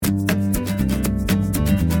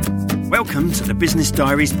Welcome to the Business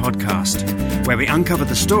Diaries podcast, where we uncover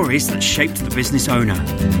the stories that shaped the business owner.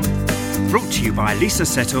 Brought to you by Lisa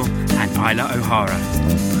Settle and Isla O'Hara.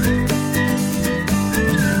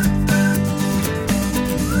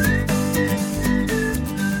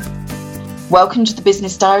 Welcome to the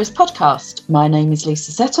Business Diaries podcast. My name is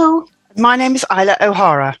Lisa Settle. My name is Isla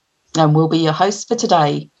O'Hara. And we'll be your hosts for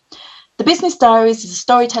today. The Business Diaries is a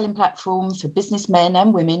storytelling platform for businessmen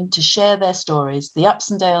and women to share their stories, the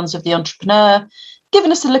ups and downs of the entrepreneur,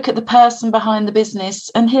 giving us a look at the person behind the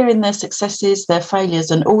business and hearing their successes, their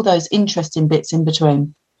failures, and all those interesting bits in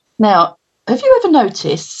between. Now, have you ever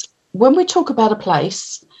noticed when we talk about a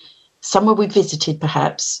place, somewhere we visited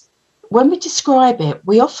perhaps, when we describe it,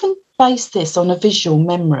 we often base this on a visual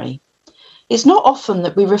memory. It's not often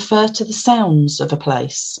that we refer to the sounds of a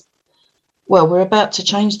place. Well, we're about to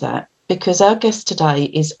change that, because our guest today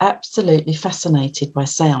is absolutely fascinated by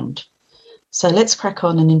sound. So let's crack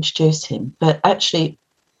on and introduce him. But actually,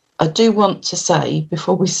 I do want to say,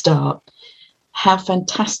 before we start, how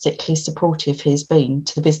fantastically supportive he's been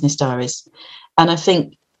to the Business Diaries. And I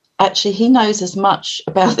think, actually, he knows as much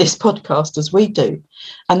about this podcast as we do.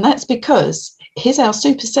 And that's because he's our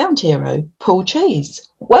super sound hero, Paul Cheese.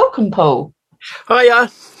 Welcome, Paul.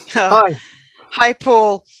 Hiya. Hi. Hi,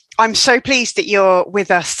 Paul. I'm so pleased that you're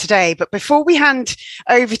with us today. But before we hand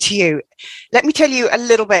over to you, let me tell you a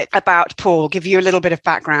little bit about Paul, give you a little bit of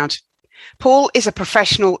background. Paul is a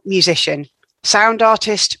professional musician, sound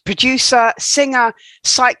artist, producer, singer,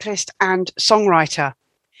 cyclist, and songwriter.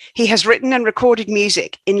 He has written and recorded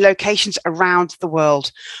music in locations around the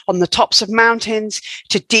world, on the tops of mountains,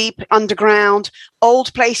 to deep underground,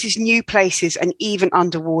 old places, new places, and even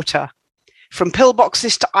underwater. From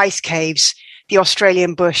pillboxes to ice caves, the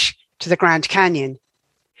Australian bush to the Grand Canyon.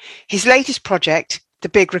 His latest project, The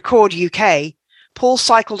Big Record UK, Paul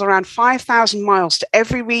cycled around 5,000 miles to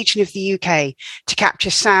every region of the UK to capture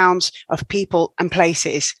sounds of people and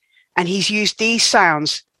places. And he's used these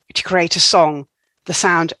sounds to create a song, The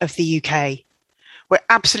Sound of the UK. We're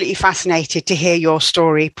absolutely fascinated to hear your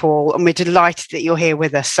story, Paul, and we're delighted that you're here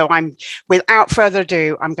with us. So without further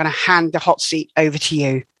ado, I'm going to hand the hot seat over to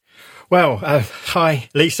you. Well, hi,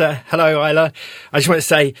 Lisa. Hello, Isla. I just want to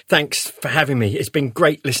say thanks for having me. It's been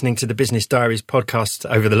great listening to the Business Diaries podcast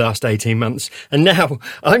over the last 18 months, and now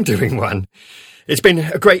I'm doing one. It's been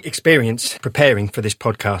a great experience preparing for this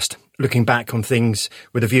podcast, looking back on things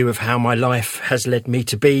with a view of how my life has led me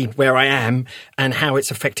to be where I am and how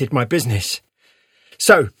it's affected my business.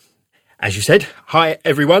 So, as you said, hi,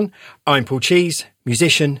 everyone. I'm Paul Cheese,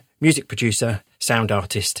 musician, music producer, sound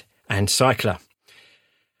artist, and cycler.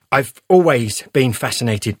 I've always been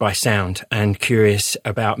fascinated by sound and curious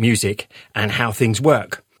about music and how things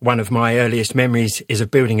work. One of my earliest memories is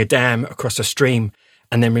of building a dam across a stream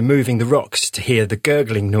and then removing the rocks to hear the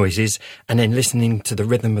gurgling noises and then listening to the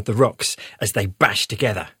rhythm of the rocks as they bash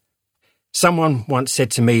together. Someone once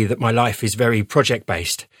said to me that my life is very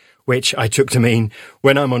project-based, which I took to mean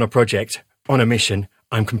when I'm on a project, on a mission,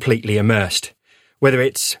 I'm completely immersed. Whether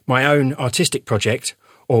it's my own artistic project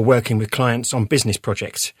or working with clients on business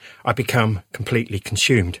projects, I become completely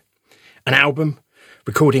consumed. An album,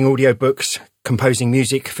 recording audiobooks, composing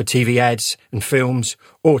music for TV ads and films,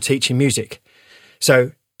 or teaching music.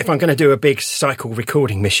 So if I'm going to do a big cycle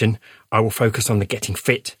recording mission, I will focus on the getting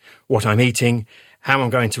fit, what I'm eating, how I'm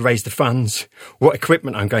going to raise the funds, what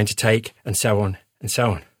equipment I'm going to take, and so on and so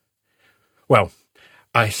on. Well,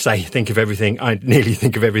 I say think of everything, I nearly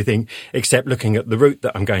think of everything except looking at the route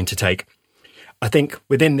that I'm going to take. I think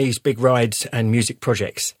within these big rides and music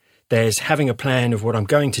projects, there's having a plan of what I'm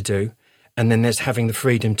going to do, and then there's having the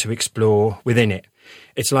freedom to explore within it.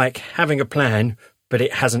 It's like having a plan, but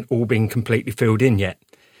it hasn't all been completely filled in yet.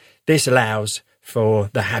 This allows for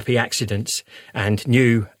the happy accidents and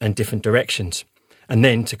new and different directions, and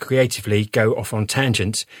then to creatively go off on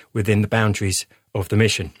tangents within the boundaries of the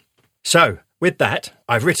mission. So, with that,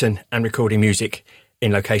 I've written and recorded music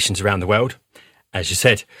in locations around the world, as you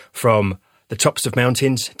said, from the tops of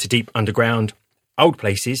mountains to deep underground, old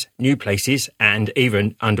places, new places, and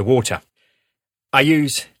even underwater. I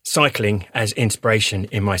use cycling as inspiration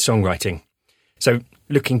in my songwriting. So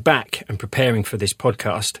looking back and preparing for this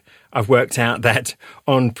podcast, I've worked out that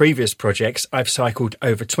on previous projects, I've cycled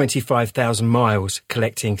over 25,000 miles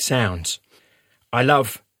collecting sounds. I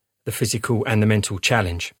love the physical and the mental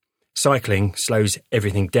challenge. Cycling slows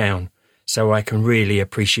everything down, so I can really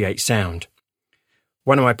appreciate sound.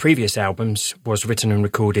 One of my previous albums was written and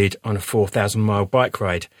recorded on a 4,000-mile bike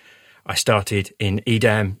ride. I started in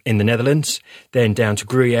Edam in the Netherlands, then down to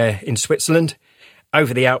Gruyere in Switzerland,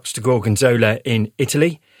 over the Alps to Gorgonzola in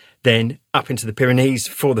Italy, then up into the Pyrenees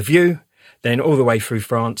for the view, then all the way through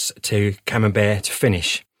France to Camembert to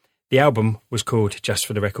finish. The album was called Just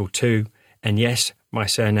for the Record 2, and yes, my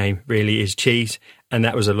surname really is Cheese, and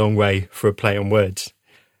that was a long way for a play on words.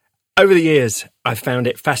 Over the years, I've found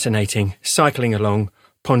it fascinating cycling along,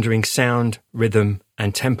 pondering sound, rhythm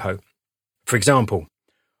and tempo. For example,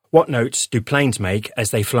 what notes do planes make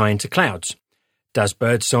as they fly into clouds? Does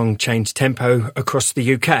birdsong change tempo across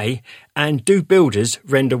the UK? And do builders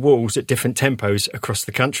render walls at different tempos across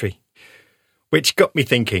the country? Which got me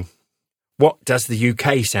thinking, what does the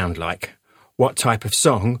UK sound like? What type of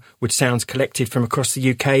song would sounds collected from across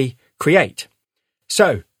the UK create?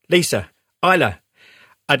 So, Lisa, Isla,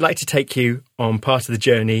 I'd like to take you on part of the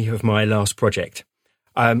journey of my last project.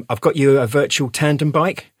 I've got you a virtual tandem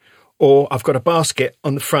bike, or I've got a basket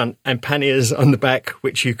on the front and panniers on the back,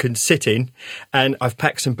 which you can sit in. And I've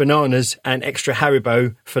packed some bananas and extra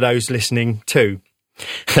Haribo for those listening too.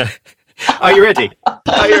 Are you ready?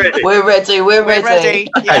 Are you ready? We're ready. We're ready.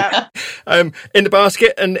 Yeah. In the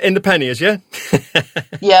basket and in the panniers, yeah?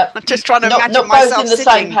 Yeah. I'm just trying to imagine not myself both in the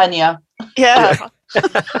sitting. same pannier. Yeah.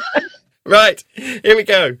 Right, here we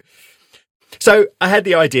go. So I had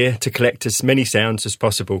the idea to collect as many sounds as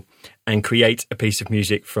possible and create a piece of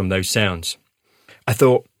music from those sounds. I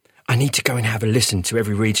thought, I need to go and have a listen to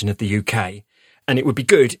every region of the UK, and it would be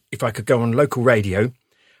good if I could go on local radio,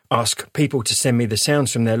 ask people to send me the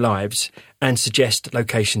sounds from their lives and suggest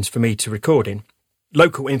locations for me to record in.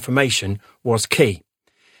 Local information was key.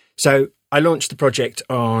 So I launched the project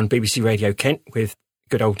on BBC Radio Kent with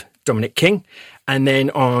good old Dominic King, and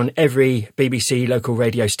then on every BBC local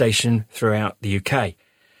radio station throughout the UK.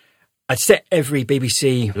 I'd set every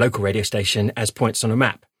BBC local radio station as points on a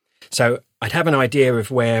map, so I'd have an idea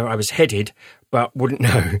of where I was headed, but wouldn't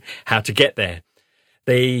know how to get there.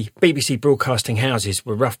 The BBC broadcasting houses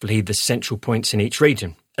were roughly the central points in each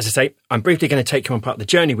region. As I say, I'm briefly going to take you on part of the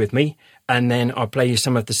journey with me, and then I'll play you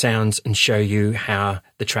some of the sounds and show you how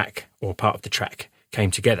the track, or part of the track,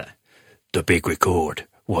 came together. The big record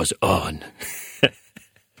was on.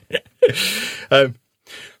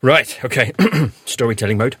 Right, okay.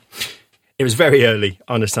 Storytelling mode. It was very early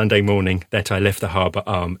on a Sunday morning that I left the Harbour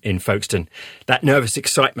Arm in Folkestone. That nervous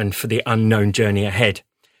excitement for the unknown journey ahead.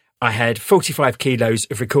 I had 45 kilos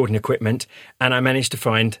of recording equipment and I managed to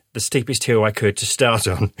find the steepest hill I could to start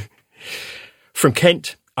on. From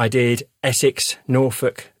Kent, I did Essex,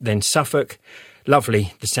 Norfolk, then Suffolk.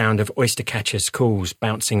 Lovely, the sound of oyster catchers' calls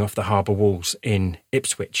bouncing off the harbour walls in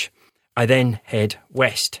Ipswich. I then head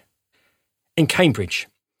west. In Cambridge,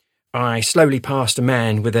 I slowly passed a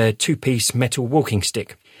man with a two-piece metal walking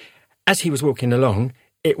stick. As he was walking along,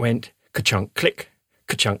 it went ka-chunk click,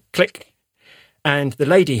 ka-chunk click. And the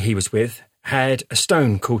lady he was with had a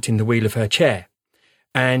stone caught in the wheel of her chair.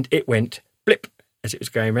 And it went blip as it was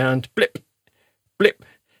going round, blip, blip.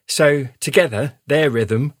 So together, their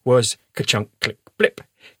rhythm was ka-chunk click blip,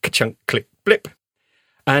 ka-chunk click blip.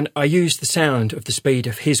 And I used the sound of the speed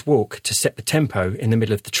of his walk to set the tempo in the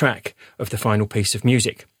middle of the track of the final piece of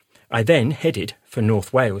music. I then headed for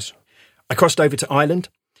North Wales. I crossed over to Ireland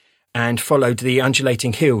and followed the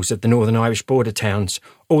undulating hills of the Northern Irish border towns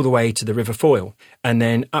all the way to the River Foyle, and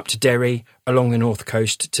then up to Derry along the north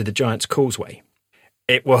coast to the Giant's Causeway.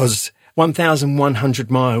 It was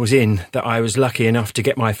 1,100 miles in that I was lucky enough to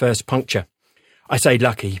get my first puncture. I say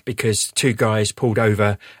lucky because two guys pulled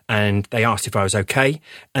over and they asked if I was okay,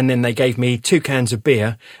 and then they gave me 2 cans of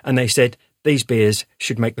beer and they said these beers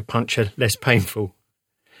should make the puncture less painful.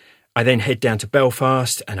 I then head down to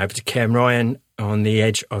Belfast and over to Cairnryan on the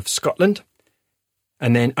edge of Scotland,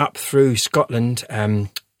 and then up through Scotland,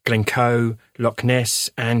 Glencoe, Loch Ness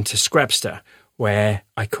and to Scrabster, where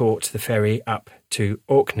I caught the ferry up to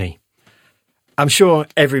Orkney. I'm sure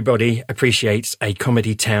everybody appreciates a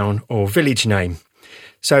comedy town or village name.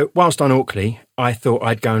 So whilst on Orkney, I thought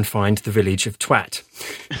I'd go and find the village of Twat.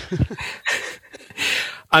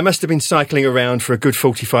 I must have been cycling around for a good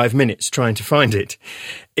 45 minutes trying to find it.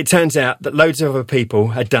 It turns out that loads of other people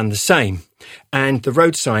had done the same, and the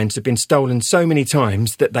road signs had been stolen so many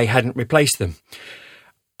times that they hadn't replaced them.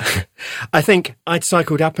 I think I'd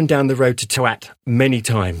cycled up and down the road to Twat many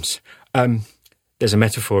times. There's a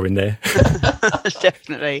metaphor in there.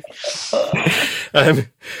 Definitely.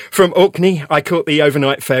 From Orkney, I caught the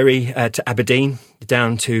overnight ferry to Aberdeen,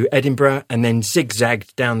 down to Edinburgh, and then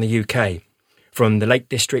zigzagged down the UK, from the Lake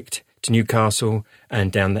District to Newcastle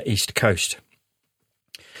and down the east coast.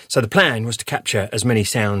 So the plan was to capture as many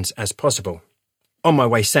sounds as possible. On my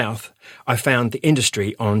way south, I found the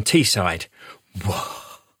industry on Teesside. Whoa!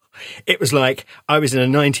 It was like I was in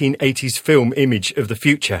a 1980s film image of the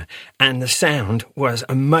future, and the sound was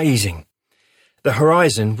amazing. The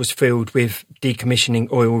horizon was filled with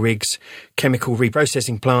decommissioning oil rigs, chemical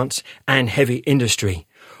reprocessing plants and heavy industry,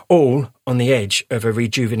 all on the edge of a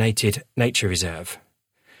rejuvenated nature reserve.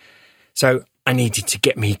 So I needed to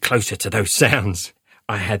get me closer to those sounds.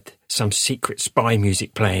 I had some secret spy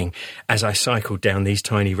music playing as I cycled down these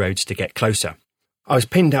tiny roads to get closer. I was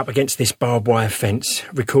pinned up against this barbed wire fence,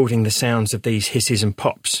 recording the sounds of these hisses and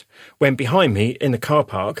pops, when behind me in the car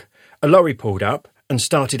park, a lorry pulled up and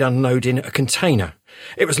started unloading a container.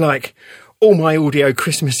 It was like all my audio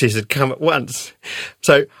Christmases had come at once.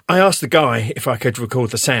 So I asked the guy if I could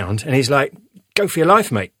record the sound, and he's like, "Go for your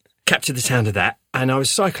life, mate." Captured the sound of that, and I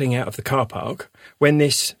was cycling out of the car park when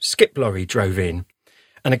this skip lorry drove in,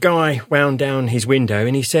 and a guy wound down his window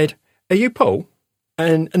and he said, "Are you Paul?"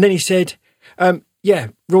 And then he said, "Yeah,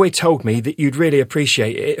 Roy told me that you'd really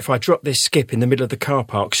appreciate it if I dropped this skip in the middle of the car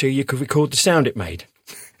park so you could record the sound it made."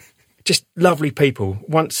 Just lovely people.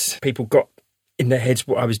 Once people got in their heads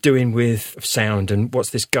what I was doing with sound and what's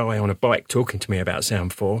this guy on a bike talking to me about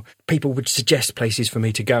sound for, people would suggest places for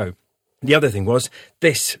me to go. The other thing was,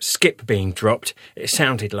 this skip being dropped, it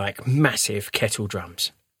sounded like massive kettle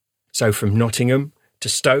drums. So from Nottingham to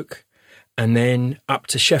Stoke and then up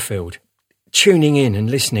to Sheffield. Tuning in and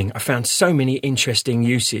listening, I found so many interesting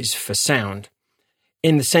uses for sound.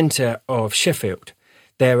 In the centre of Sheffield,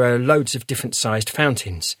 there are loads of different sized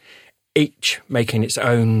fountains, each making its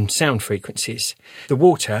own sound frequencies. The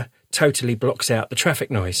water totally blocks out the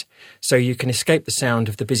traffic noise, so you can escape the sound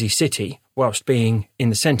of the busy city whilst being in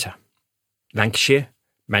the centre. Lancashire,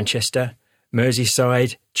 Manchester,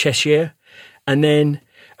 Merseyside, Cheshire, and then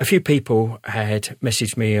a few people had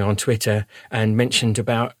messaged me on Twitter and mentioned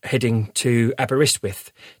about heading to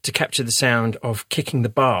Aberystwyth to capture the sound of kicking the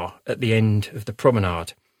bar at the end of the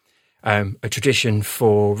promenade, a tradition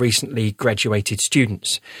for recently graduated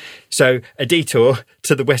students. So a detour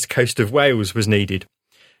to the west coast of Wales was needed.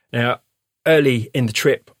 Now, early in the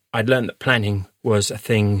trip, I'd learned that planning was a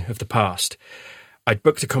thing of the past. I'd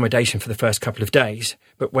booked accommodation for the first couple of days,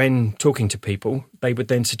 but when talking to people, they would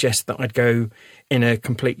then suggest that I'd go in a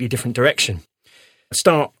completely different direction. I'd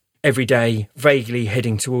start every day vaguely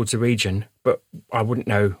heading towards a region, but I wouldn't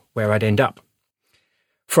know where I'd end up.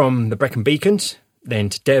 From the Brecon Beacons, then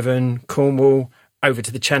to Devon, Cornwall, over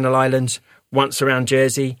to the Channel Islands, once around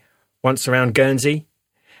Jersey, once around Guernsey,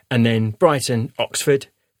 and then Brighton, Oxford,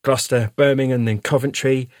 Gloucester, Birmingham, then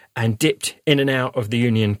Coventry, and dipped in and out of the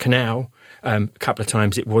Union Canal. A couple of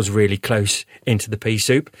times it was really close into the pea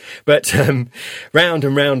soup, but round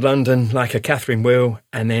and round London like a Catherine wheel,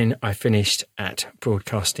 and then I finished at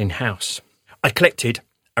Broadcasting House. I collected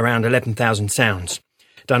around 11,000 sounds,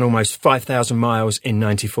 done almost 5,000 miles in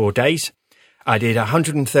 94 days. I did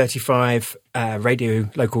 135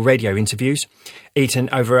 local radio interviews, eaten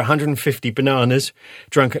over 150 bananas,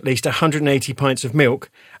 drunk at least 180 pints of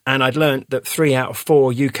milk, and I'd learnt that 3 out of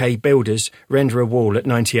 4 UK builders render a wall at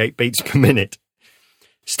 98 beats per minute.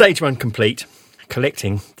 Stage 1 complete,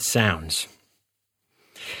 collecting the sounds.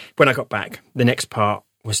 When I got back, the next part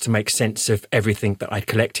was to make sense of everything that I'd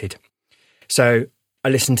collected. So I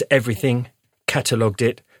listened to everything, catalogued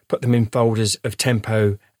it, put them in folders of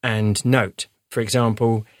tempo and note. For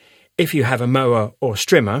example, if you have a mower or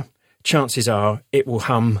strimmer, chances are it will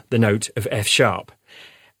hum the note of F sharp.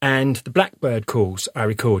 And the blackbird calls I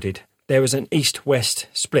recorded, there was an east-west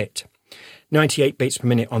split, 98 beats per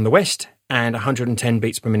minute on the west and 110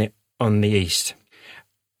 beats per minute on the east.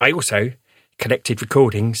 I also collected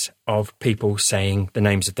recordings of people saying the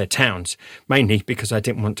names of their towns, mainly because I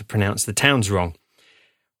didn't want to pronounce the towns wrong.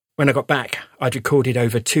 When I got back, I'd recorded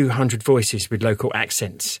over 200 voices with local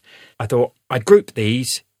accents. I thought I'd group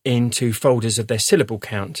these into folders of their syllable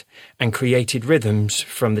count and created rhythms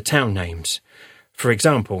from the town names. For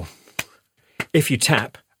example, if you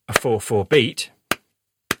tap a 4/4 beat,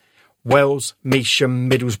 Wells,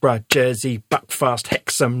 Measham, Middlesbrough, Jersey, Buckfast,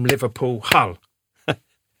 Hexham, Liverpool, Hull.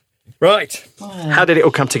 Right. Wow. How did it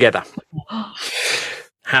all come together?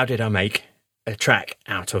 How did I make a track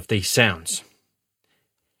out of these sounds?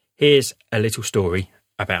 Here's a little story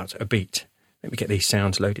about a beat. Let me get these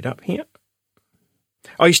sounds loaded up here.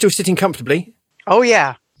 Are you still sitting comfortably? Oh,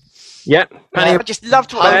 yeah. Yeah. I just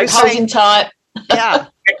loved what I was saying. Holding tight. Yeah.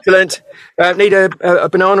 Excellent. Need a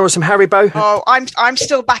banana or some Haribo? Oh, I'm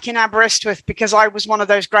still back in Aberystwyth because I was one of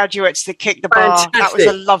those graduates that kicked the bar. Fantastic. That was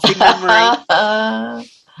a lovely memory.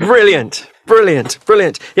 Brilliant.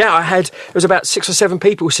 Yeah, it was about 6 or 7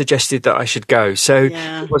 people suggested that I should go. So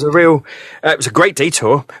It was it was a great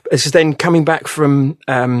detour. This is then coming back from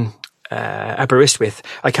Aberystwyth.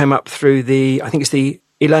 I came up through I think it's the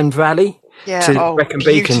Elan Valley to Brecon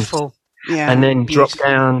Beacons. Yeah, and then dropped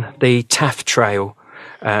down the Taff Trail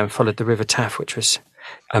followed the River Taff, which was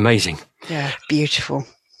amazing. Yeah, beautiful.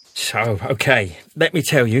 So, okay, let me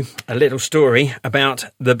tell you a little story about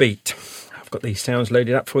the beat. I've got these sounds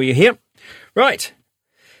loaded up for you here. Right.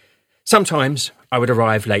 Sometimes I would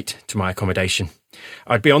arrive late to my accommodation.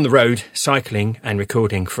 I'd be on the road cycling and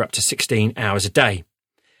recording for up to 16 hours a day.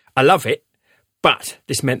 I love it, but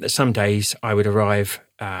this meant that some days I would arrive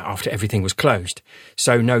after everything was closed,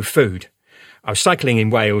 so no food. I was cycling in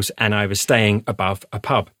Wales and I was staying above a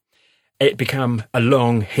pub. It had become a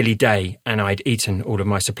long, hilly day and I'd eaten all of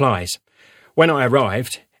my supplies. When I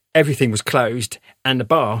arrived, everything was closed and the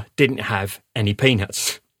bar didn't have any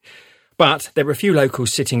peanuts. But there were a few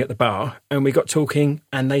locals sitting at the bar and we got talking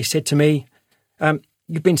and they said to me,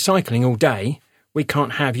 you've been cycling all day. We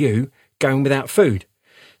can't have you going without food.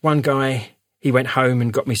 One guy, he went home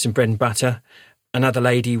and got me some bread and butter. Another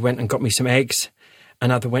lady went and got me some eggs.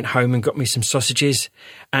 Another went home and got me some sausages.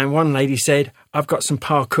 And one lady said, I've got some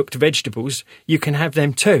par-cooked vegetables. You can have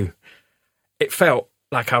them too. It felt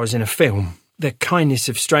like I was in a film. The kindness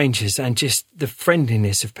of strangers and just the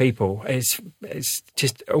friendliness of people is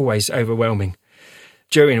just always overwhelming.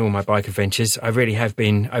 During all my bike adventures, I really have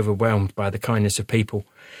been overwhelmed by the kindness of people.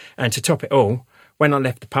 And to top it all, when I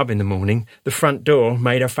left the pub in the morning, the front door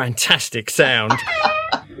made a fantastic sound.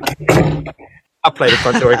 I'll play the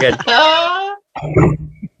front door again.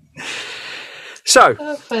 So,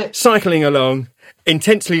 perfect. Cycling along,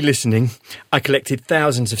 intensely listening, I collected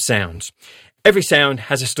thousands of sounds. Every sound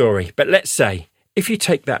has a story, but let's say, if you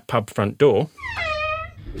take that pub front door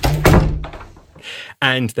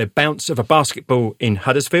and the bounce of a basketball in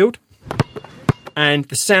Huddersfield and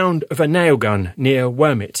the sound of a nail gun near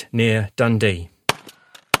Wormit, near Dundee,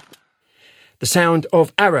 the sound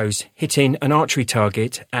of arrows hitting an archery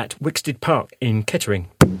target at Wixted Park in Kettering.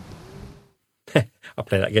 I'll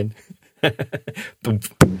play that again.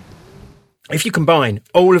 If you combine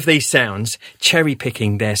all of these sounds,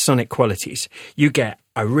 cherry-picking their sonic qualities, you get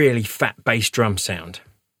a really fat bass drum sound.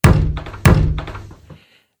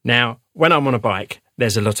 Now, when I'm on a bike,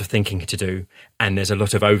 there's a lot of thinking to do, and there's a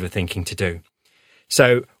lot of overthinking to do.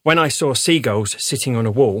 So when I saw seagulls sitting on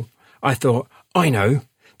a wall, I thought, I know,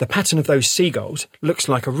 the pattern of those seagulls looks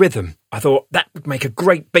like a rhythm. I thought that would make a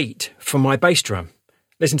great beat for my bass drum.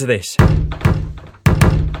 Listen to this.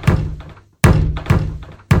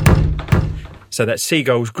 So that's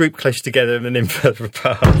seagulls grouped close together and then further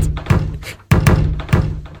apart.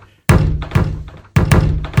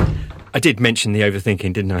 I did mention the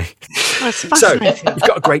overthinking, didn't I? That's fascinating. So you've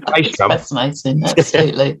got a great bass drum. Fascinating,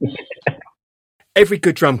 absolutely. Every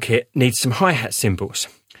good drum kit needs some hi-hat cymbals.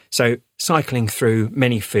 So cycling through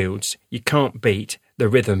many fields, you can't beat the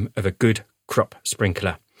rhythm of a good crop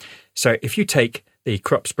sprinkler. So if you take the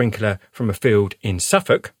crop sprinkler from a field in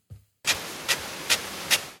Suffolk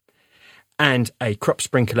and a crop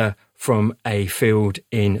sprinkler from a field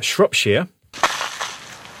in Shropshire,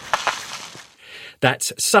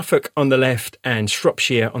 that's Suffolk on the left and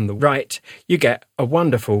Shropshire on the right, you get a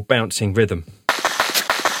wonderful bouncing rhythm.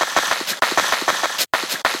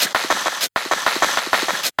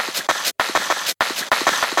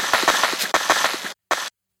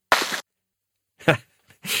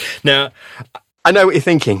 Now, I know what you're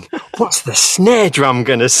thinking. What's the snare drum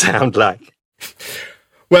going to sound like?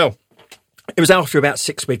 Well, it was after about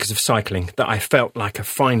 6 weeks of cycling that I felt like a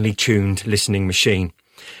finely tuned listening machine.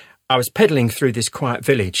 I was pedalling through this quiet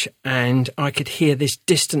village and I could hear this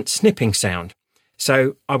distant snipping sound.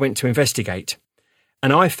 So I went to investigate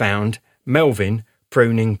and I found Melvin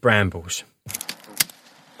pruning brambles.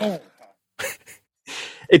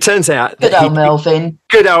 It turns out Good old Melvin.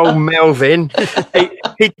 Good old Melvin.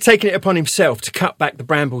 He'd taken it upon himself to cut back the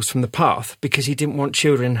brambles from the path because he didn't want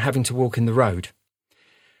children having to walk in the road.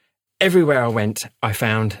 Everywhere I went, I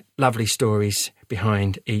found lovely stories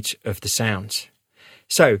behind each of the sounds.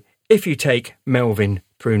 So, if you take Melvin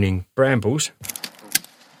pruning brambles,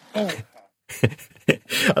 I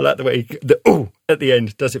like the way the ooh at the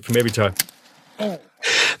end does it from every time.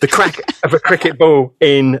 The crack of a cricket ball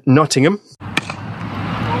in Nottingham.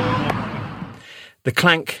 The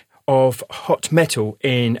clank of hot metal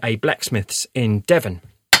in a blacksmith's in Devon.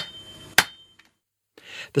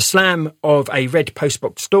 The slam of a red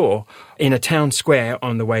postbox door in a town square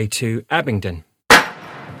on the way to Abingdon.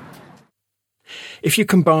 If you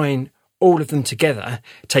combine all of them together,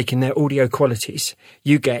 taking their audio qualities,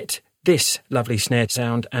 you get this lovely snare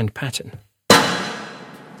sound and pattern.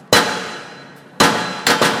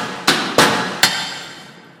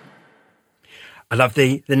 I love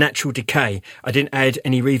the natural decay. I didn't add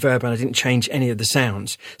any reverb and I didn't change any of the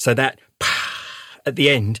sounds. So that at the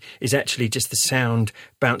end is actually just the sound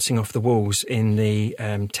bouncing off the walls in the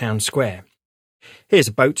town square. Here's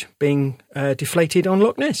a boat being deflated on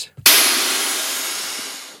Loch Ness.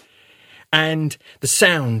 And the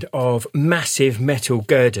sound of massive metal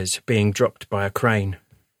girders being dropped by a crane.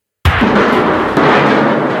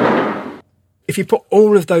 If you put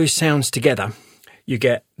all of those sounds together, you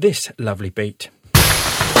get this lovely beat.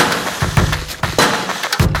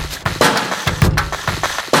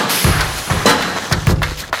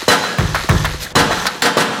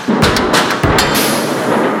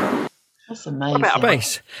 That's amazing. What about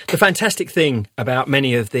bass? The fantastic thing about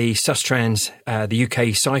many of the Sustrans, the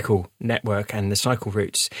UK cycle network and the cycle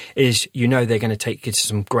routes is they're going to take you to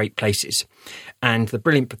some great places. And the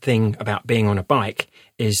brilliant thing about being on a bike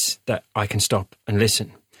is that I can stop and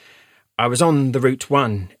listen. I was on the Route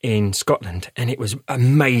 1 in Scotland and it was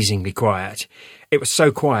amazingly quiet. It was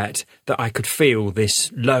so quiet that I could feel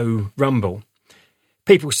this low rumble.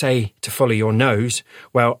 People say to follow your nose.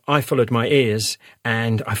 Well, I followed my ears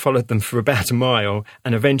and I followed them for about a mile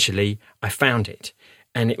and eventually I found it.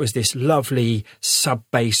 And it was this lovely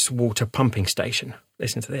sub-bass water pumping station.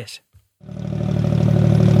 Listen to this.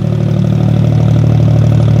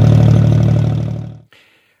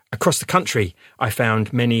 Across the country, I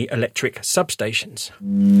found many electric substations.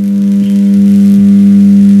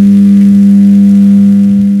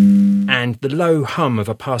 And the low hum of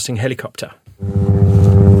a passing helicopter.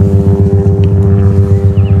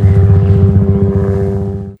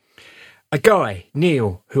 A guy,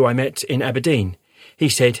 Neil, who I met in Aberdeen, he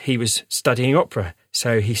said he was studying opera,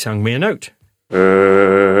 so he sung me a note.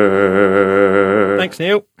 Thanks,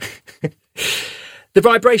 Neil. The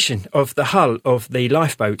vibration of the hull of the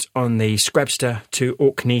lifeboat on the Scrabster to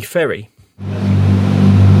Orkney ferry.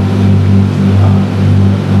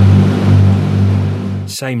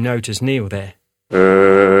 Same note as Neil there.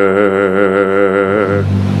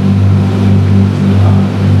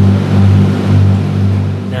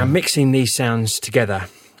 Now, mixing these sounds together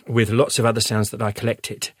with lots of other sounds that I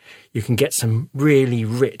collected, you can get some really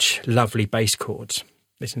rich, lovely bass chords.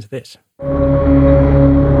 Listen to this.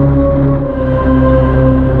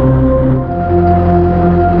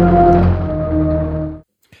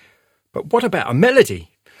 But what about a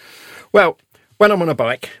melody? Well, when I'm on a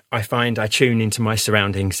bike, I find I tune into my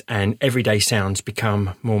surroundings and everyday sounds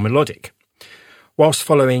become more melodic. Whilst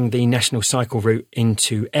following the national cycle route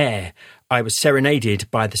into Ayr, I was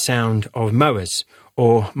serenaded by the sound of mowers,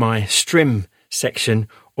 or my strim section,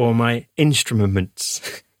 or my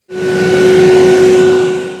instruments.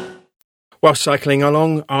 While cycling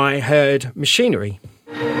along, I heard machinery.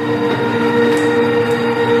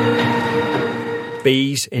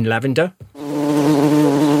 Bees in lavender.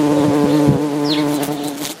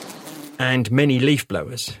 And many leaf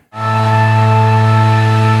blowers.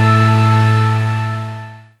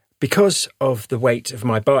 Because of the weight of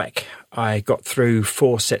my bike, I got through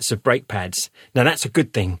 4 sets of brake pads. Now that's a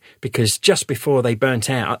good thing, because just before they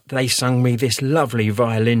burnt out, they sung me this lovely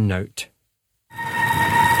violin note.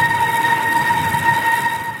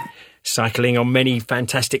 Cycling on many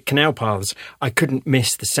fantastic canal paths, I couldn't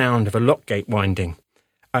miss the sound of a lock gate winding.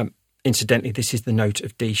 Incidentally, this is the note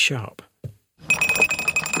of D sharp.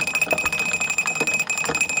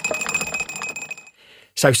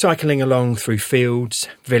 So cycling along through fields,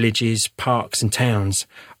 villages, parks and towns,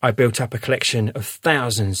 I built up a collection of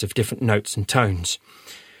thousands of different notes and tones.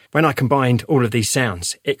 When I combined all of these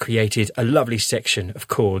sounds, it created a lovely section of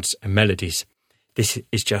chords and melodies. This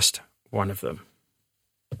is just one of them.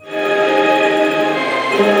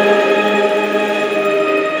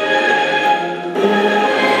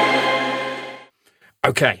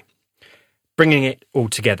 Okay, bringing it all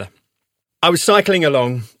together. I was cycling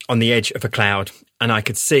along on the edge of a cloud and I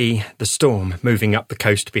could see the storm moving up the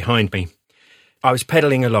coast behind me. I was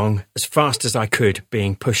pedalling along as fast as I could,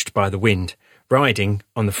 being pushed by the wind, riding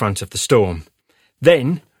on the front of the storm.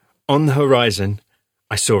 Then, on the horizon,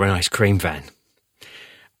 I saw an ice cream van.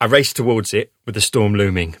 I raced towards it with the storm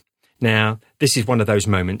looming. Now, this is one of those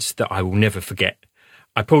moments that I will never forget.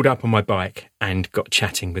 I pulled up on my bike and got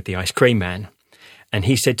chatting with the ice cream man. And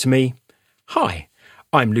he said to me, "Hi,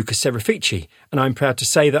 I'm Luca Serafici, and I'm proud to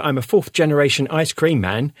say that I'm a 4th generation ice cream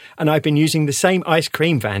man, and I've been using the same ice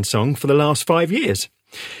cream van song for the last 5 years."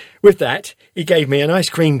 With that, he gave me an ice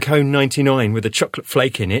cream cone 99 with a chocolate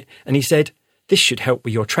flake in it, and he said, "This should help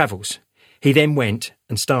with your travels." He then went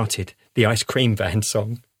and started the ice cream van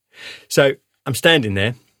song. So I'm standing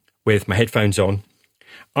there with my headphones on,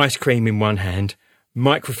 ice cream in one hand,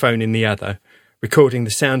 microphone in the other, recording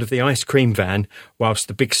the sound of the ice cream van whilst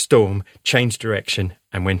the big storm changed direction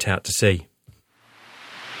and went out to sea.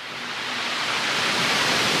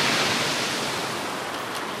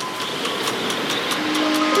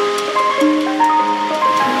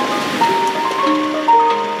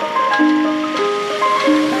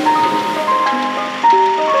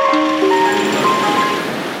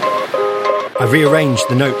 rearrange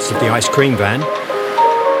the notes of the ice cream van,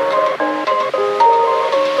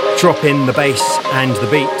 drop in the bass and the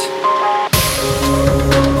beat,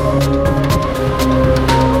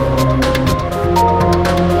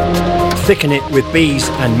 thicken it with bees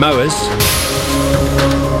and mowers,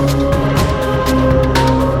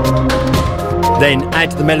 then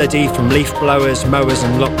add the melody from leaf blowers, mowers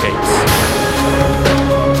and lock gates.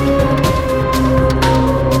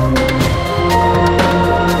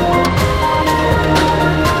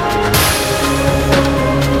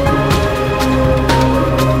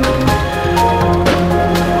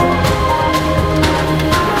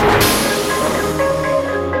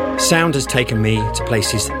 Sound has taken me to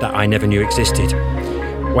places that I never knew existed.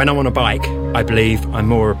 When I'm on a bike, I believe I'm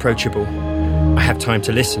more approachable. I have time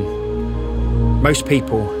to listen. Most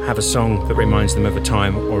people have a song that reminds them of a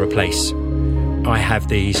time or a place. I have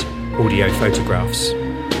these audio photographs.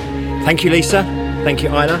 Thank you, Lisa. Thank you,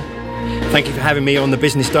 Isla. Thank you for having me on the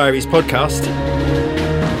Business Diaries podcast.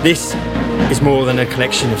 This is more than a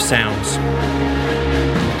collection of sounds.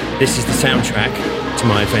 This is the soundtrack to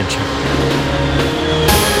my adventure.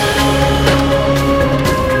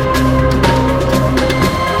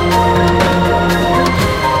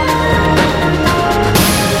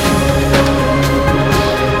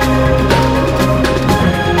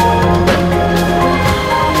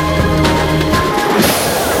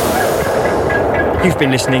 You've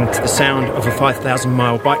been listening to the sound of a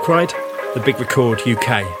 5,000-mile bike ride, the Big Record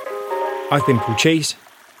UK. I've been Paul Cheese.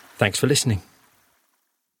 Thanks for listening.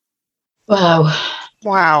 Wow.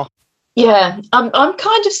 Wow. Yeah, I'm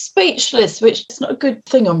kind of speechless, which is not a good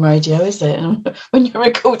thing on radio, is it? When you're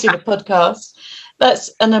recording a podcast. That's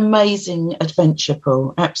an amazing adventure,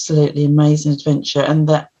 Paul. Absolutely amazing adventure. And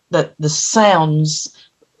that the sounds,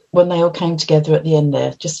 when they all came together at the end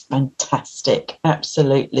there, just fantastic.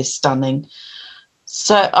 Absolutely stunning.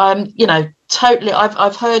 So totally.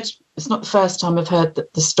 I've heard. It's not the first time I've heard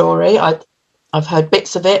the story. I've heard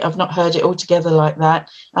bits of it. I've not heard it all together like that.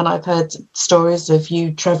 And I've heard stories of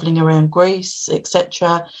you travelling around Greece,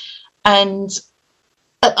 etc. And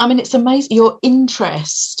I mean, it's amazing. Your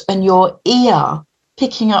interest and your ear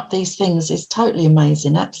picking up these things is totally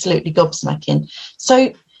amazing. Absolutely gobsmacking.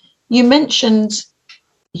 So you mentioned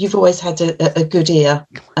you've always had a good ear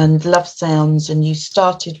and love sounds, and you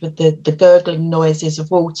started with the gurgling noises of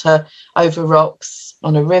water over rocks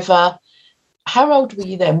on a river. How old were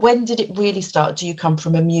you then? When did it really start? Do you come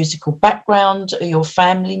from a musical background? Are your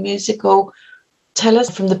family musical? Tell us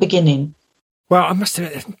from the beginning. Well, I must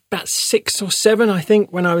have been about 6 or 7, I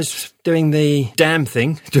think, when I was doing the damn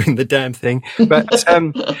thing. But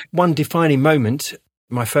one defining moment,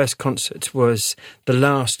 my first concert was the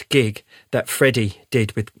last gig that Freddie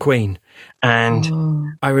did with Queen.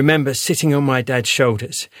 And I remember sitting on my dad's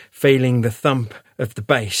shoulders, feeling the thump of the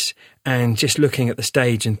bass and just looking at the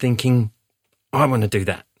stage and thinking, I want to do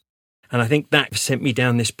that. And I think that sent me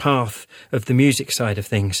down this path of the music side of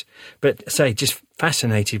things. But just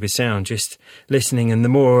fascinated with sound, just listening. And the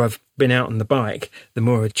more I've been out on the bike, the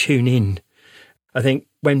more I tune in. I think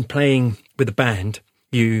when playing with a band,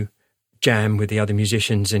 you jam with the other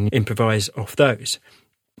musicians and improvise off those.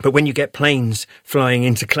 But when you get planes flying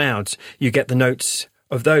into clouds, you get the notes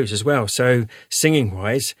of those as well. So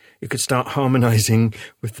singing-wise, you could start harmonising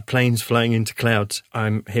with the planes flying into clouds.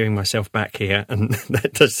 I'm hearing myself back here, and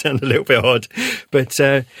that does sound a little bit odd. But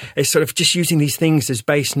it's sort of just using these things as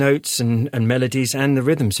bass notes and melodies and the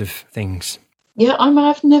rhythms of things. Yeah,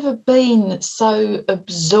 I've never been so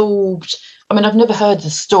absorbed. I mean, I've never heard the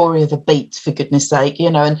story of a beat, for goodness sake,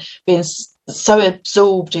 and being so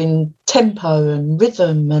absorbed in tempo and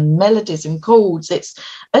rhythm and melodies and chords. It's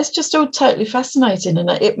just all totally fascinating. And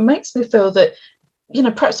it makes me feel that,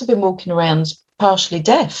 perhaps I've been walking around partially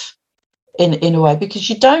deaf in a way, because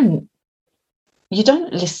you don't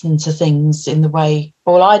listen to things in the way,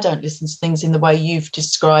 well, I don't listen to things in the way you've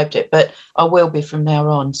described it, but I will be from now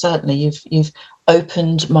on. Certainly you've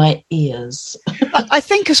opened my ears. I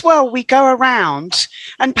think as well, we go around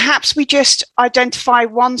and perhaps we just identify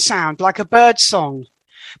one sound, like a bird song.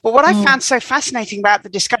 But what I found so fascinating about the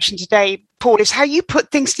discussion today, Paul, is how you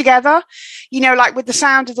put things together, like with the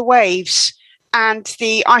sound of the waves and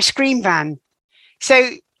the ice cream van. So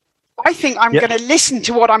I think I'm going to listen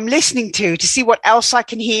to what I'm listening to see what else I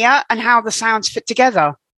can hear and how the sounds fit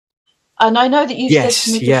together. And I know that you've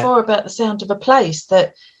said to me before about the sound of a place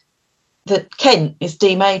that Kent is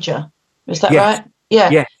D major. Is that right?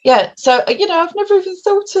 Yeah. So, I've never even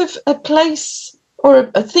thought of a place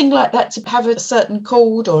or a thing like that to have a certain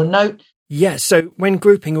chord or a note. Yeah, so when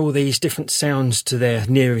grouping all these different sounds to their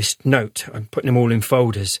nearest note, I'm putting them all in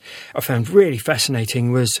folders, I found really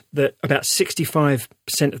fascinating was that about 65%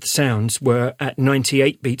 of the sounds were at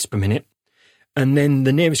 98 beats per minute. And then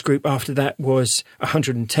the nearest group after that was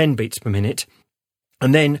 110 beats per minute.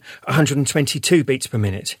 And then 122 beats per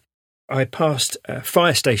minute. I passed a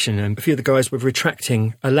fire station and a few of the guys were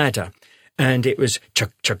retracting a ladder. And it was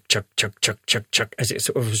chuck, chuck, chuck, chuck, chuck, chuck, chuck, as it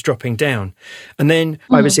sort of was dropping down. And then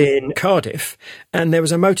I was in Cardiff and there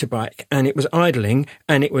was a motorbike and it was idling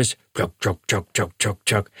and it was chug, chug, chug, chug, chug,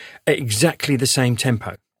 chug, at exactly the same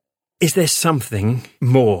tempo. Is there something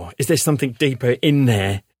more? Is there something deeper in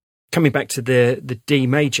there? Coming back to the D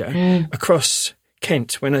major, across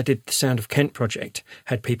Kent, when I did the Sound of Kent project,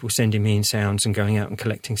 had people sending me in sounds and going out and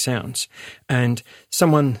collecting sounds. And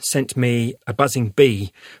someone sent me a buzzing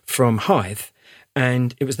B from Hythe,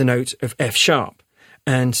 and it was the note of F sharp.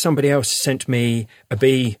 And somebody else sent me a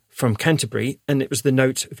B from Canterbury, and it was the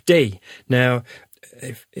note of D. Now,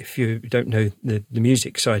 if you don't know the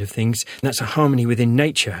music side of things, that's a harmony within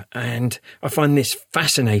nature. And I find this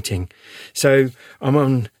fascinating. So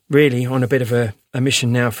I'm really on a bit of a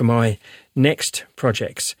mission now for my next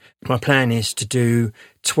projects. My plan is to do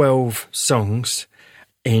 12 songs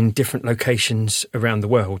in different locations around the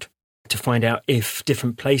world to find out if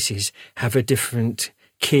different places have a different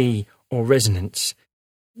key or resonance.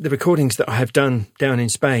 The recordings that I have done down in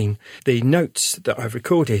Spain, the notes that I've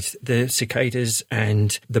recorded, the cicadas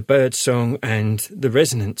and the bird song and the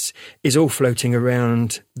resonance is all floating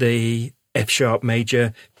around the F sharp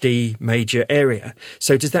major, D major area.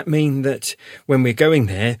 So does that mean that when we're going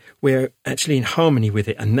there, we're actually in harmony with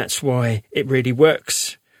it? And that's why it really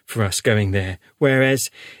works for us going there. Whereas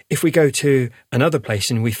if we go to another place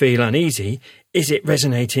and we feel uneasy, is it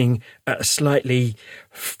resonating at a slightly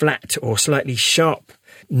flat or slightly sharp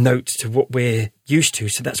note to what we're used to?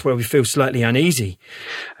 So that's where we feel slightly uneasy.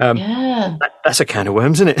 That's a can of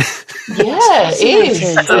worms, isn't it? Yeah, it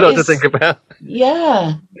is. That's a lot to think about.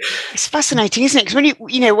 Yeah. It's fascinating, isn't it? Because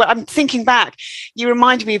when I'm thinking back, you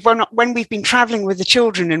reminded me of when we've been traveling with the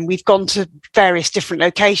children and we've gone to various different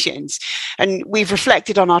locations and we've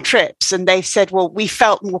reflected on our trips and they've said, well, we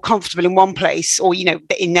felt more comfortable in one place, or,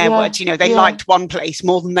 in their words, they liked one place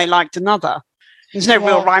more than they liked another. There's no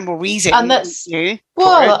real rhyme or reason. And that's,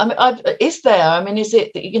 is there? I mean, is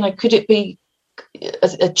it, could it be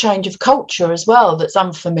a change of culture as well that's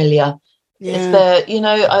unfamiliar? Yeah. Is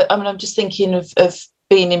there, I'm just thinking of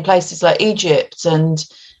being in places like Egypt and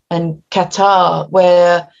Qatar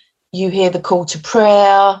where you hear the call to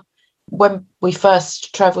prayer. When we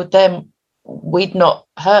first travelled there, we'd not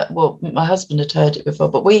heard, well, my husband had heard it before,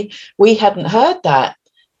 but we hadn't heard that.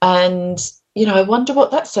 And I wonder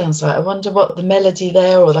what that sounds like. I wonder what the melody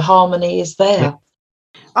there or the harmony is there.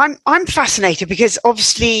 I'm fascinated because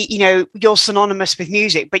obviously, you're synonymous with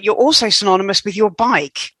music, but you're also synonymous with your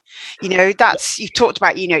bike. You've talked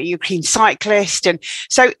about, you're a keen cyclist. And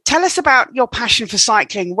so tell us about your passion for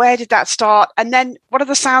cycling. Where did that start? And then what are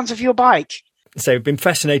the sounds of your bike? So I've been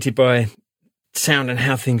fascinated by sound and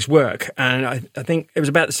how things work. And I think it was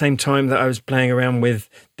about the same time that I was playing around with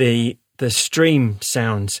the stream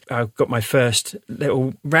sounds. I got my first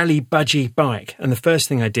little rally budgie bike, and the first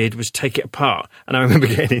thing I did was take it apart. And I remember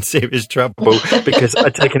getting in serious trouble because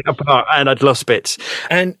I'd taken it apart and I'd lost bits.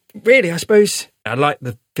 And really, I suppose I like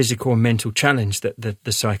the physical and mental challenge that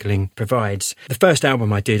the cycling provides. The first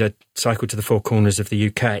album I did, I cycled to the four corners of the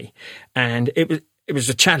UK, and it was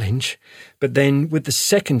a challenge. But then with the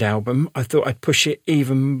second album, I thought I'd push it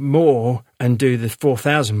even more and do the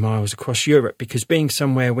 4,000 miles across Europe, because being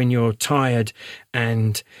somewhere when you're tired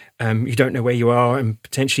and you don't know where you are and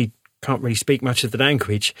potentially can't really speak much of the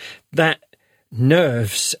language, that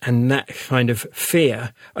nerves and that kind of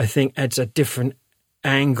fear, I think, adds a different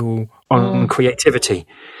angle on creativity.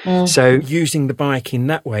 So using the bike in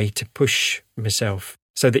that way to push myself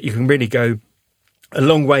so that you can really go a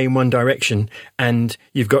long way in one direction and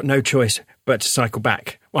you've got no choice but to cycle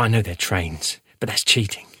back. Well, I know they're trains, but that's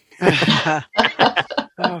cheating.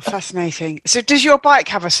 Oh, fascinating. So does your bike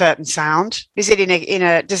have a certain sound? Is it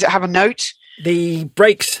does it have a note? The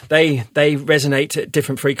brakes, they resonate at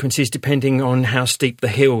different frequencies depending on how steep the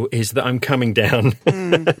hill is that I'm coming down.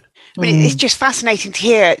 But it's just fascinating to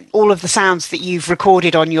hear all of the sounds that you've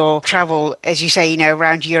recorded on your travel, as you say,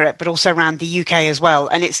 around Europe, but also around the UK as well.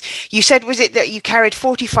 And you said, was it that you carried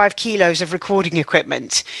 45 kilos of recording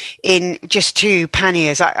equipment in just 2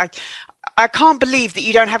 panniers? I can't believe that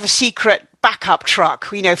you don't have a secret backup truck,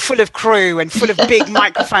 full of crew and full of big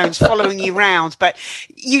microphones following you round, but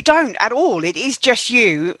you don't at all. It is just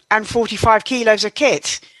you and 45 kilos of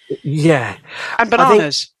kit. Yeah. And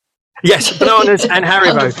bananas. Yes, bananas and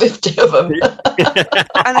Haribo. 150 of them.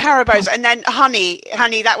 And Haribo's, and then honey,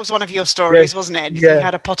 that was one of your stories, wasn't it? Yeah. You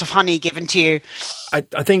had a pot of honey given to you. I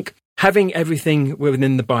think having everything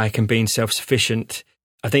within the bike and being self-sufficient,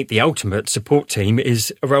 I think the ultimate support team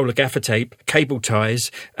is a roll of gaffer tape, cable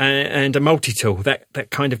ties, and a multi-tool.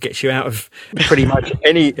 That kind of gets you out of pretty much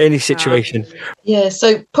any situation. Yeah.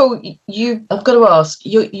 So, Paul, I've got to ask.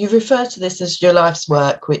 You refer to this as your life's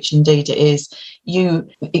work, which indeed it is. You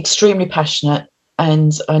extremely passionate,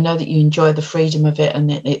 and I know that you enjoy the freedom of it,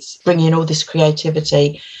 and it's bringing all this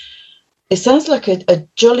creativity. It sounds like a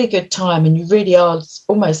jolly good time, and you really are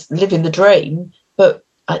almost living the dream. But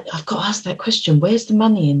I've got to ask that question. Where's the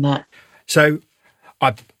money in that? So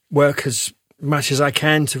I work as much as I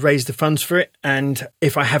can to raise the funds for it. And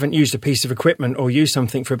if I haven't used a piece of equipment or used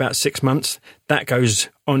something for about 6 months, that goes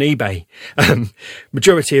on eBay.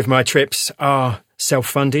 Majority of my trips are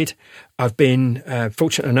self-funded. I've been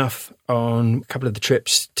fortunate enough on a couple of the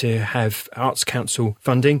trips to have Arts Council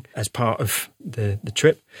funding as part of the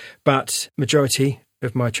trip. But majority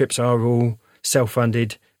of my trips are all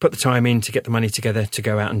self-funded. Put the time in to get the money together to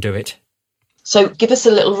go out and do it. So give us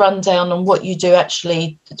a little rundown on what you do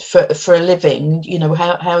actually for a living, you know,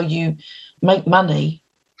 how you make money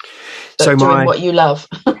doing what you love.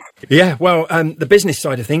 Yeah, well, the business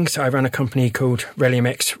side of things, I run a company called Relium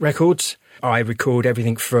X Records. I record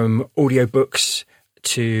everything from audiobooks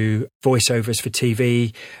to voiceovers for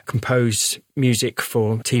TV, compose music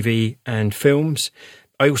for TV and films.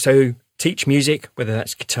 I also teach music, whether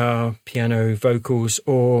that's guitar, piano, vocals,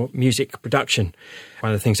 or music production.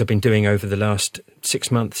 One of the things I've been doing over the last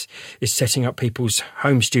 6 months is setting up people's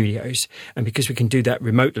home studios. And because we can do that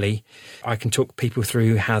remotely, I can talk people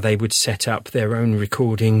through how they would set up their own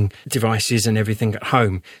recording devices and everything at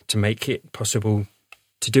home to make it possible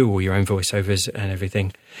to do all your own voiceovers and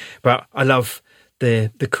everything. But I love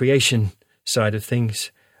the creation side of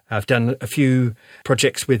things. I've done a few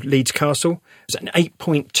projects with Leeds Castle. It was an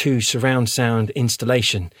 8.2 surround sound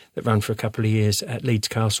installation that ran for a couple of years at Leeds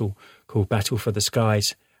Castle called Battle for the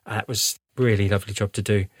Skies. That was a really lovely job to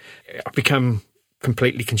do. I've become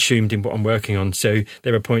completely consumed in what I'm working on. So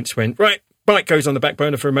there are points when, right, bike goes on the back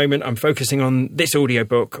burner for a moment. I'm focusing on this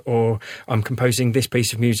audiobook, or I'm composing this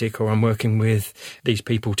piece of music, or I'm working with these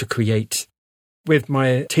people to create. With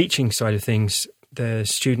my teaching side of things, the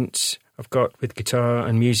students I've got with guitar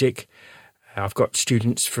and music, I've got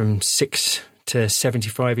students from 6 to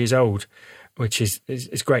 75 years old, which is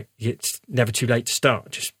great. It's never too late to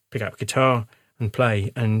start. Just pick up a guitar and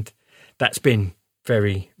play. And that's been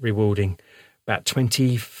very rewarding. About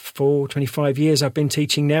 24, 25 years I've been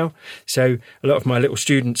teaching now. So a lot of my little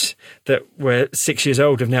students that were 6 years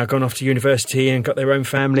old have now gone off to university and got their own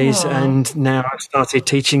families. Aww. And now I've started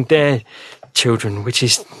teaching their children, which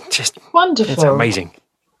is just wonderful. It's amazing.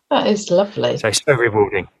 That is lovely. So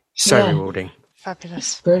rewarding. Rewarding.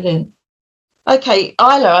 Fabulous. Brilliant. Okay,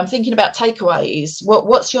 Isla, I'm thinking about takeaways.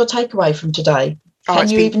 What's your takeaway from today? Can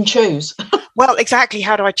you even choose? Well, exactly.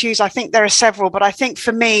 How do I choose? I think there are several, but I think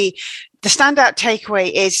for me, the standout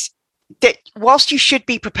takeaway is that whilst you should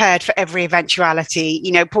be prepared for every eventuality,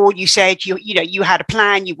 you know, Paul, you said you had a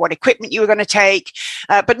plan, what equipment you were going to take,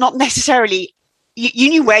 but not necessarily. You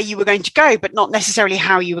knew where you were going to go, but not necessarily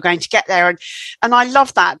how you were going to get there. And I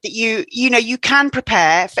love that you can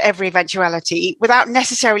prepare for every eventuality without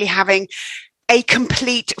necessarily having a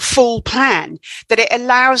complete full plan, that it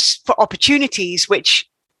allows for opportunities, which,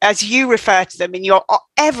 as you refer to them in your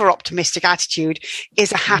ever optimistic attitude,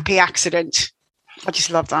 is a happy accident. I just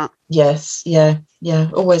love that. Yes. Yeah.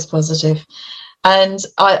 Always positive. And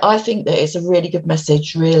I think that it's a really good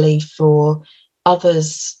message, really, for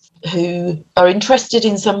others who are interested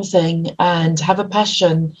in something and have a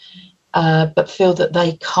passion, but feel that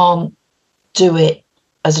they can't do it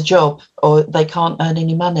as a job or they can't earn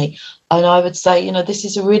any money. And I would say, you know, this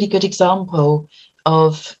is a really good example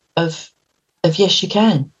of yes, you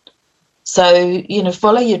can. So, you know,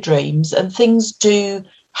 follow your dreams, and things do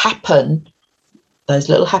happen. Those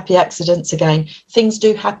little happy accidents again, things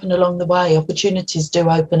do happen along the way. Opportunities do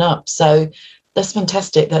open up. So that's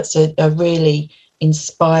fantastic. That's a really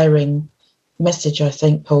inspiring message, I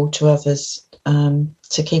think, Paul, to others,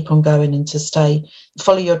 to keep on going and to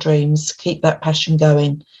follow your dreams, keep that passion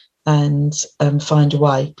going, and find a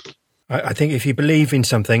way. I think if you believe in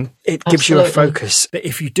something, it gives you a focus. But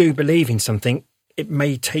if you do believe in something, it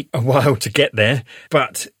may take a while to get there,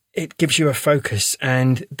 but it gives you a focus,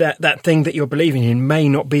 and that thing that you're believing in may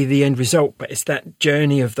not be the end result, but it's that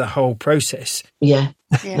journey of the whole process. Yeah,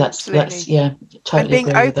 that's totally. And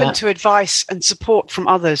being open to advice and support from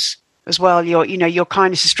others as well. Your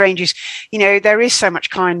kindness to strangers. You know, there is so much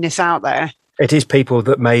kindness out there. it is people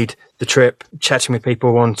that made the trip, chatting with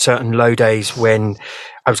people on certain low days when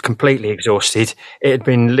I was completely exhausted. It had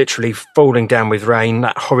been literally falling down with rain,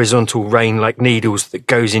 that horizontal rain like needles that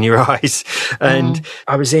goes in your eyes. And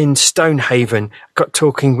I was in Stonehaven, got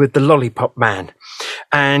talking with the Lollipop Man.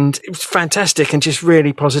 And it was fantastic and just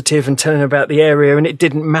really positive and telling about the area. And it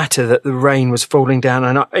didn't matter that the rain was falling down,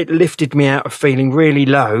 and it lifted me out of feeling really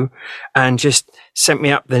low and just sent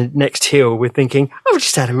me up the next hill with thinking, I've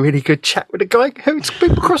just had a really good chat with a guy who's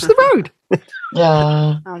been across the road.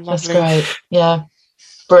 Yeah, that's great. Yeah,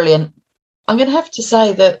 brilliant. I'm going to have to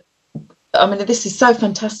say that, I mean, this is so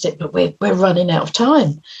fantastic, but we're running out of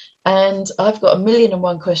time. And I've got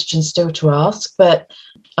 1,000,001 questions still to ask, but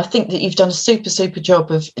I think that you've done a super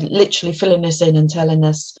job of literally filling us in and telling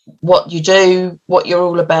us what you do, what you're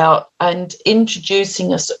all about, and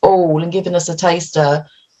introducing us all and giving us a taster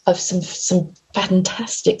of some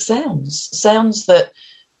fantastic sounds that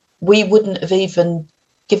we wouldn't have even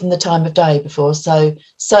given the time of day before. So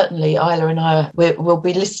certainly Isla and I will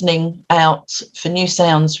be listening out for new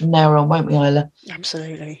sounds from now on, won't we, Isla?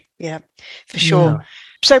 Absolutely. Yeah, for sure. Yeah.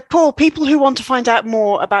 So, Paul, people who want to find out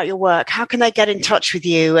more about your work, how can they get in touch with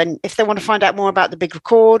you? And if they want to find out more about the Big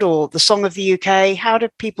Record or the Song of the UK, how do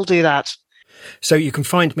people do that? So you can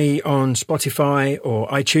find me on Spotify or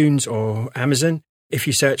iTunes or Amazon. If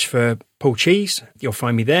you search for Paul Cheese, you'll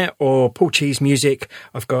find me there. Or Paul Cheese Music.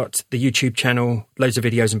 I've got the YouTube channel, loads of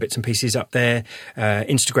videos and bits and pieces up there.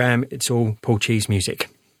 Instagram, it's all Paul Cheese Music.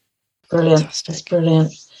 Brilliant. Fantastic. That's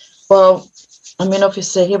brilliant. Well, I mean,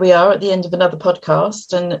 obviously, here we are at the end of another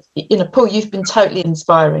podcast. And, you know, Paul, you've been totally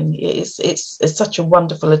inspiring. It's such a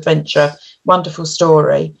wonderful adventure, wonderful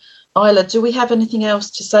story. Isla, do we have anything else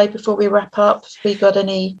to say before we wrap up? Have we got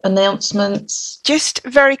any announcements? Just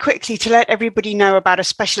very quickly to let everybody know about a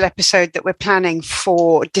special episode that we're planning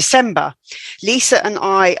for December. Lisa and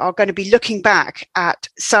I are going to be looking back at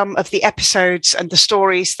some of the episodes and the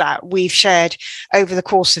stories that we've shared over the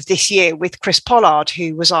course of this year with Chris Pollard,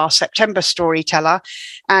 who was our September storyteller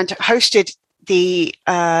and hosted the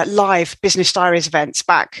live Business Diaries events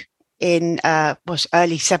back in was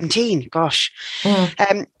early 17. Gosh.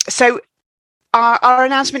 So our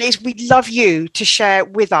announcement is we'd love you to share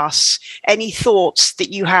with us any thoughts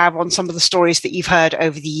that you have on some of the stories that you've heard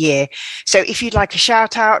over the year. So if you'd like a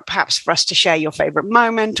shout out, perhaps for us to share your favorite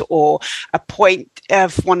moment or a point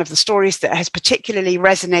of one of the stories that has particularly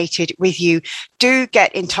resonated with you, do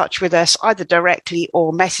get in touch with us either directly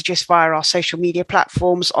or message us via our social media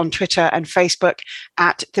platforms on Twitter and Facebook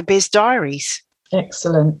at The Biz Diaries.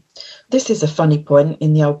 Excellent. This is a funny point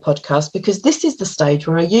in the old podcast because this is the stage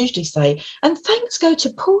where I usually say, and thanks go to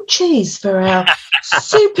Paul Cheese for our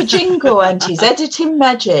super jingle and his editing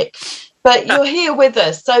magic. But you're here with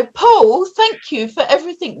us. So, Paul, thank you for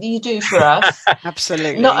everything that you do for us.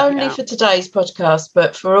 Absolutely. Not only for today's podcast,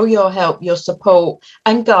 but for all your help, your support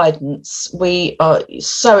and guidance. We are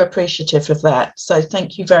so appreciative of that. So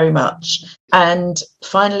thank you very much. And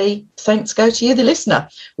finally, thanks go to you, the listener.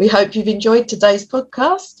 We hope you've enjoyed today's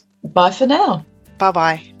podcast. Bye for now.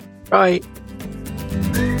 Bye-bye. Bye.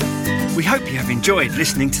 We hope you have enjoyed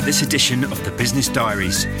listening to this edition of the Business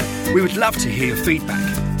Diaries. We would love to hear your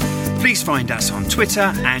feedback. Please find us on Twitter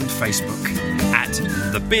and Facebook at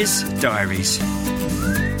The Biz Diaries.